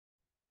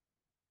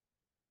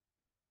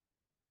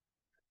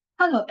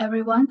Hello,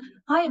 everyone.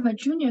 I am a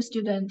junior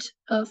student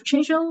of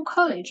Cheng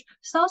College,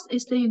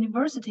 Southeast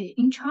University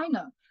in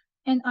China,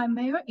 and I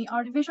major in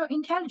artificial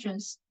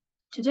intelligence.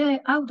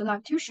 Today, I would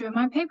like to share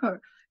my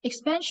paper,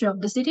 Expansion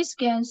of the CT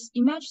scans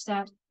image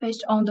set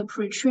based on the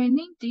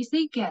pre-training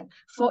DCGAN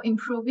for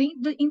improving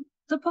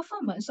the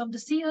performance of the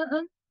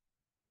CNN.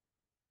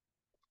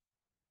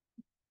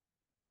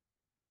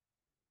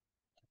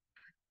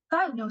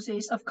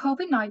 Diagnosis of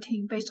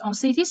COVID-19 based on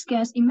CT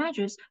scans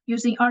images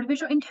using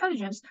artificial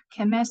intelligence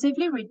can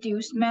massively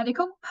reduce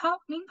medical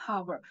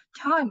manpower,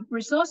 time,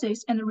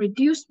 resources, and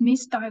reduce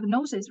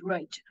misdiagnosis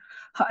rate.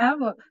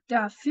 However,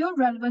 there are few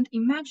relevant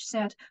image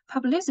set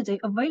publicity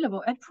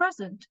available at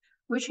present,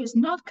 which is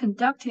not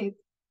conducive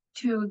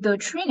to the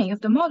training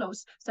of the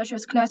models, such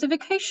as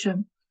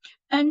classification.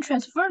 And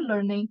transfer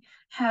learning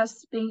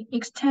has been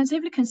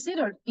extensively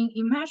considered in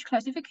image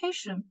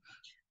classification,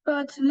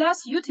 but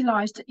less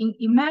utilized in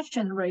image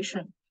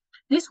generation.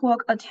 This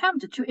work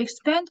attempted to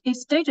expand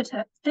its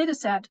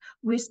dataset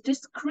with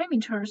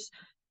discriminators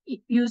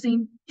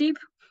using deep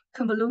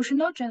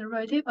convolutional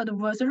generative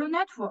adversarial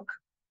network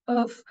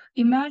of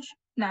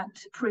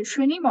ImageNet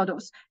pre-training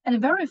models and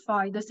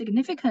verify the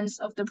significance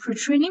of the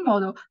pre-training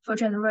model for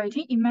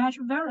generating image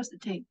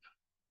veracity.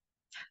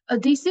 A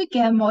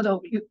DCGAN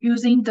model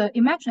using the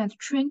ImageNet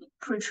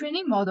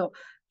pre-training model,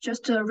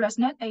 just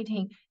ResNet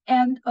 18,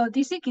 and a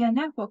DCGAN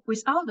network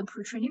without the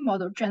pre-training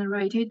model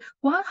generated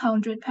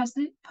 100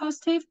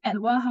 positive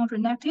and 100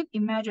 negative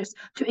images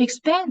to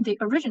expand the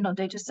original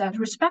dataset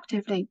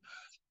respectively.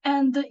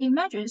 And the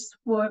images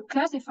were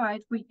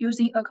classified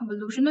using a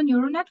convolutional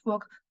neural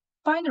network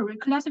binary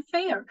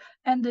classifier,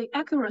 and the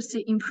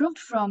accuracy improved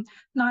from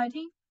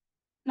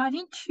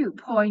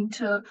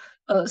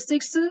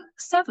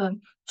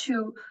 92.67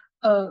 to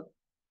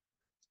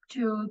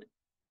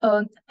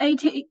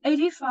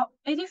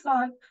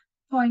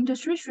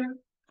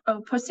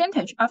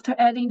 85.33% after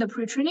adding the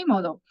pre-training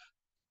model.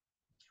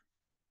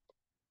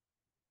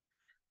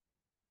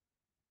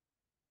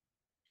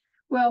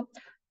 Well,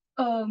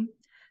 the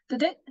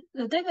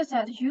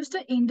dataset used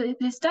in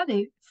this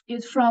study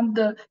is from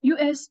the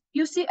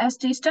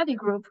UCSD study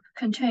group,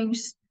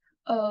 contains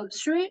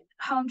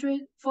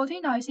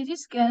 349 CT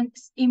scan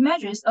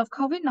images of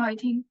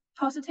COVID-19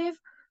 positive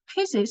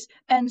cases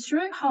and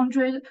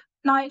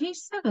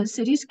 397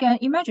 CT scan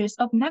images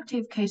of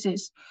negative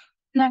cases.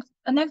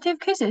 Negative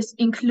cases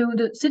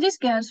include CT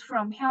scans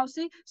from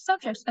healthy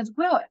subjects as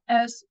well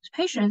as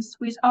patients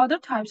with other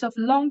types of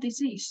lung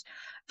disease.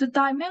 The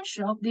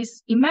dimension of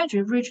this image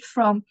reached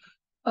from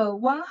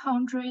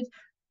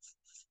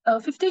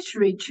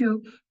 153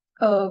 to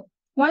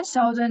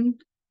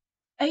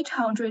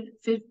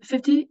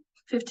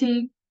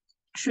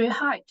 1,853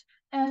 height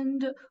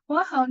and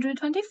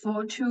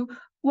 124 to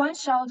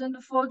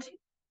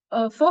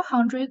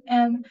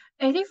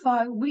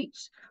 1,485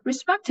 width,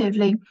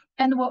 respectively,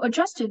 and were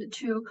adjusted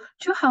to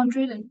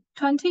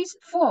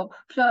 224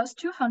 plus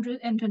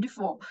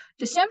 224.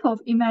 The sample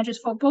of images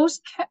for both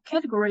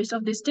categories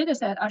of this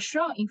dataset are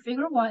shown in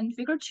Figure 1 and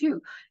Figure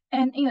 2.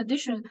 And in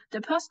addition,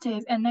 the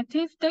positive and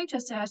negative data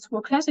sets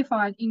were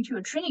classified into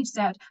a training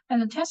set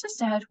and a test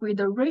set with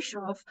a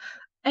ratio of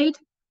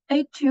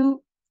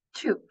 8:2,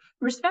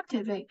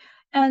 respectively.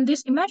 And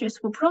these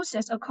images were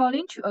processed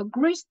according to a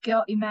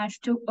grayscale image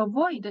to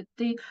avoid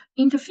the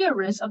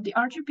interference of the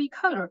RGB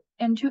color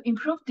and to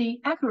improve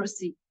the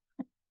accuracy.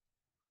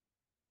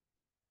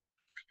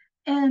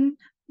 And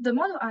the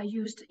model I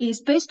used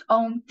is based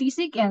on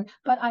DCGAN,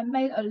 but I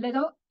made a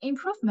little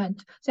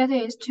improvement, that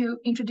is to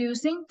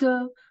introducing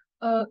the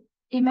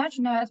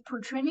ImageNet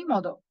pre-training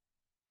model.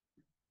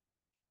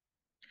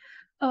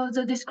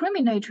 The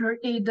discriminator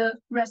is the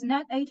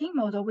ResNet 18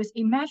 model with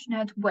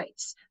ImageNet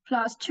weights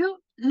plus 2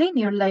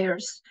 linear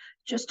layers,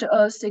 just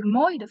a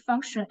sigmoid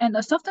function and a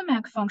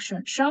softmax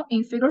function shown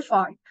in Figure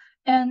 5.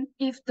 And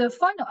if the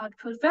final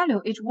output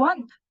value is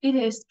 1, it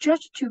is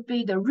judged to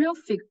be the real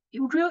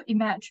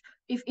image.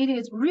 If it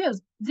is real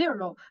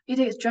 0, it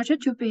is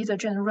judged to be the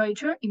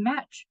generator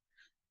image.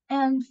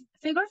 And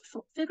Figure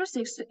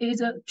 6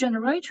 is a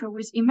generator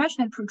with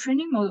ImageNet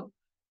pre-training model.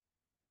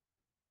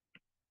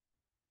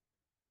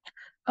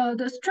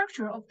 The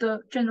structure of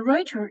the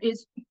generator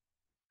is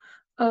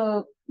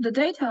the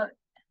data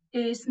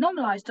is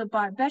normalized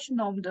by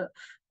batch-normed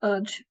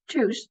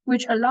tools,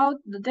 which allow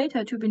the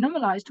data to be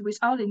normalized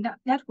without the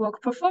network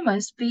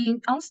performance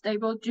being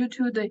unstable due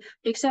to the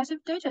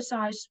excessive data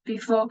size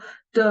before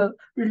the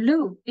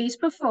ReLU is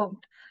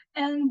performed.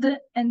 And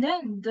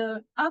then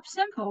the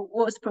upsample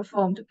was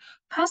performed,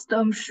 passed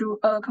them through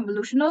a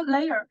convolutional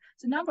layer.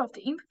 The number of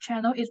the input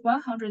channel is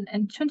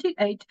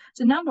 128.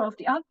 The number of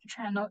the output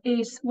channel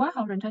is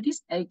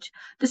 128.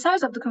 The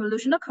size of the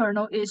convolutional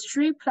kernel is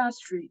 3 plus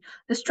 3.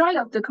 The stride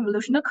of the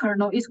convolutional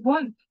kernel is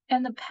 1,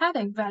 and the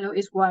padding value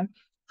is 1.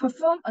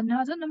 Perform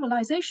another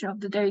normalization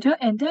of the data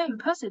and then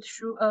pass it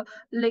through a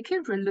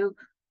liquid ReLU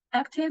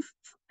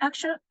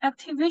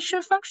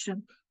activation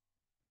function.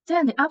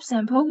 Then the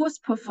upsample was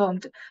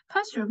performed.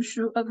 Passing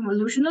through a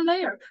convolutional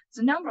layer.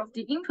 The number of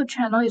the input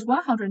channel is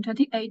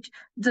 128.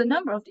 The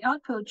number of the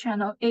output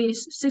channel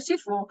is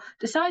 64.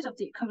 The size of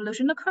the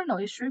convolutional kernel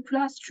is 3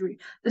 plus 3.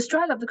 The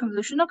stride of the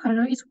convolutional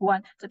kernel is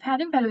 1. The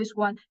padding value is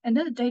 1. And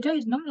then the data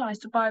is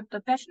normalized by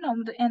the batch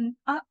normed and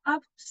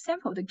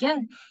upsampled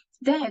again.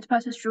 Then it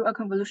passes through a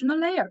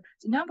convolutional layer.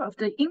 The number of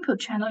the input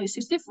channel is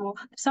 64.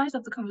 The size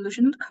of the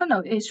convolutional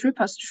kernel is 3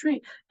 plus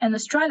 3. And the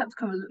stride of the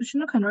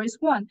convolutional kernel is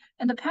 1.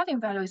 And the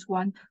padding value is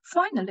 1.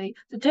 Finally,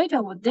 the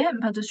data will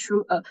then pass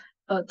through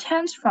a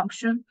tense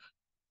function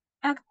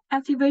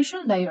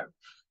activation layer.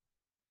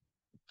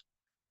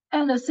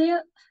 And the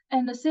CONF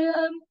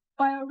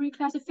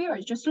bioreclassifier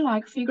is just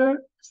like figure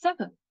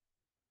 7.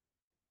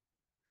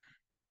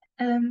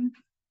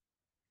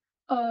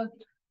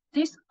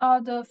 These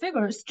are the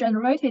figures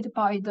generated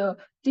by the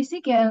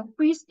DCGAN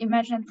with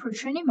imagined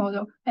pre-training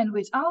model and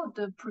without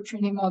the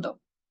pre-training model.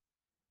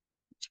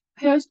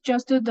 Here's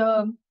just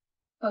the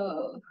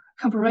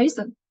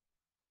comparison.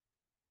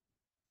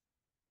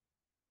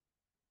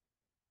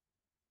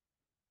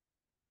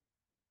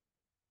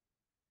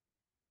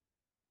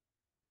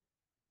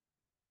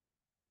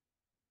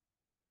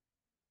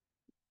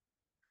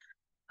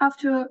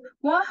 After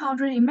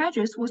 100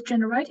 images was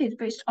generated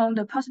based on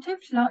the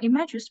positivity line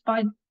images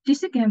by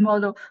DCGAN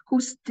model,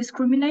 whose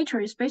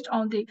discriminator is based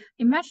on the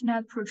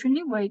imagined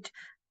pre-training weight,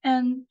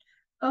 and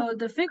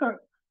the figure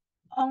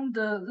on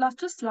the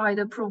last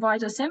slide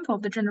provides a sample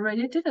of the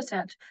generated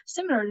dataset.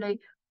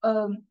 Similarly,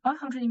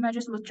 100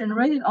 images was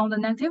generated on the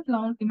negative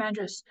line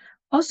images.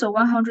 Also,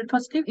 100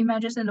 positive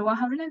images and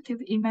 100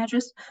 negative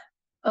images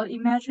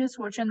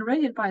were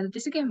generated by the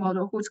DCGAN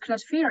model, whose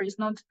classifier is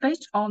not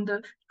based on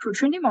the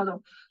pre-training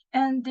model.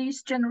 And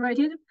these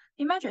generated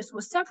images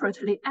were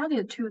separately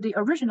added to the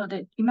original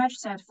image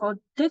set for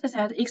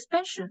dataset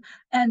expansion,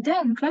 and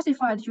then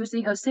classified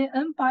using a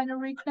CN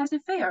binary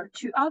classifier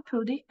to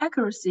output the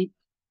accuracy.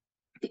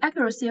 The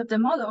accuracy of the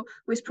model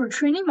with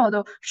pre-training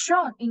model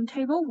shown in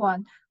Table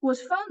 1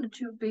 was found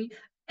to be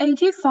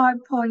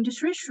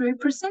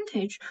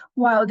 85.33%,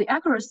 while the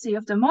accuracy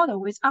of the model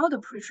without the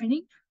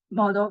pre-training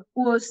model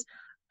was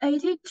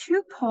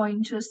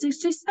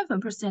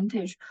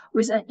 82.67%,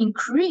 with an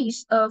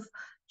increase of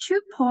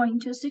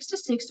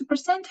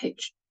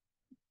 2.66%.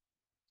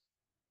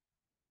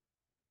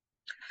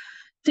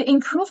 The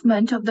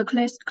improvement of the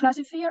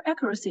classifier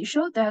accuracy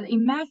showed that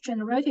image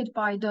generated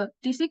by the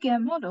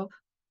DCGAN model,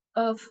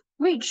 of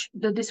which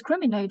the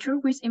discriminator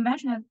with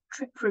imagined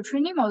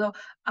pre-training model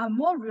are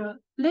more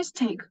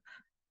realistic.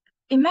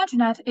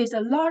 ImageNet is a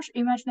large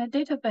ImageNet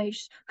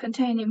database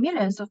containing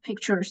millions of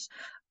pictures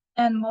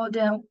and more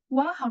than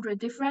 100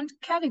 different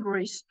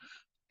categories.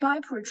 By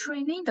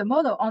pre-training the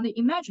model on the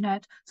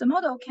ImageNet, the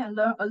model can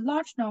learn a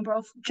large number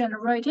of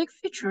generated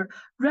features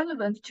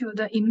relevant to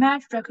the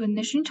image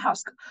recognition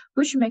task,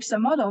 which makes the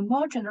model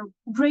more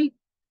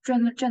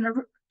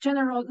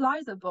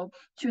generalizable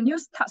to new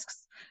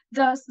tasks.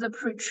 Thus, the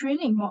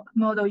pre-training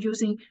model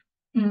using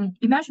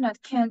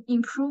ImageNet can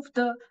improve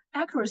the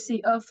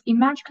accuracy of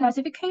image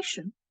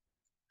classification.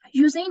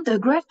 Using the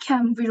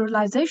GradCam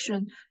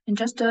visualization in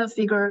just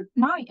figure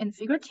 9 and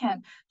figure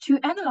 10 to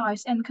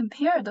analyze and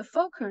compare the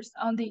focus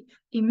on the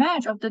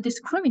image of the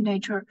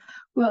discriminator,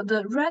 well,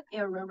 the red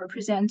area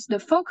represents the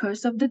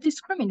focus of the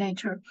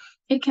discriminator.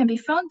 It can be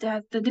found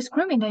that the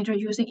discriminator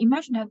using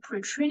ImageNet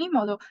pre-training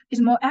model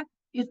is more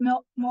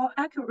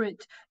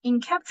accurate in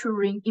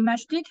capturing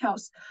image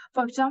details.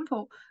 For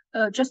example,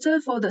 just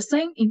for the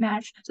same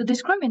image, the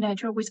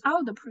discriminator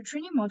without the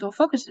pre-training model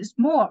focuses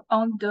more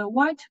on the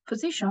white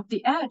position of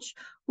the edge,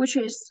 which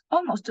is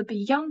almost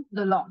beyond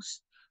the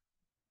loss.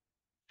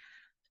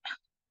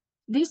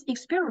 This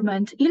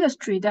experiment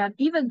illustrates that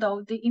even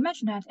though the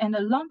ImageNet and the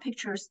long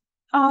pictures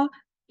are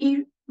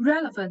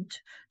irrelevant,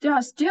 there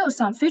are still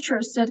some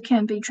features that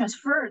can be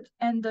transferred,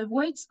 and the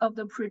weights of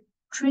the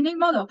pre-training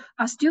model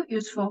are still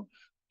useful.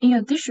 In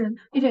addition,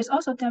 it is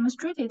also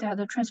demonstrated that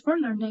the transfer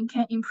learning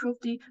can improve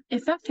the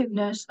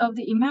effectiveness of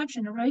the image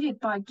generated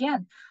by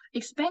GAN,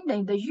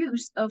 expanding the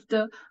use of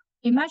the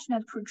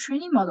ImageNet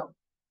pre-training model.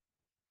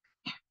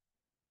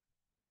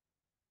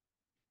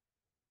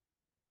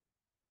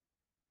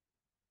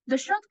 The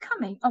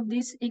shortcoming of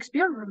this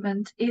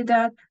experiment is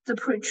that the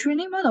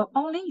pre-training model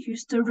only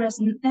used the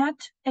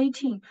ResNet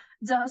 18,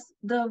 thus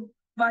the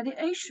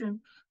validation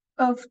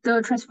of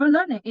the transfer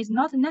learning is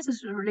not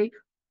necessarily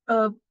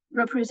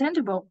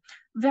representable.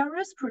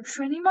 Various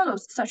pre-training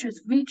models, such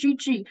as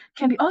VGG,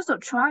 can be also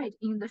tried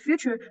in the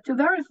future to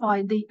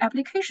verify the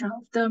application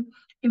of the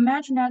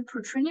ImageNet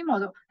pre-training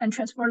model and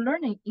transfer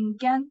learning in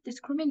GAN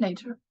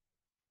discriminator.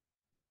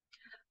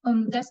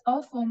 That's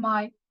all for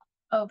my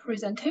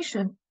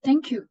presentation.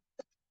 Thank you.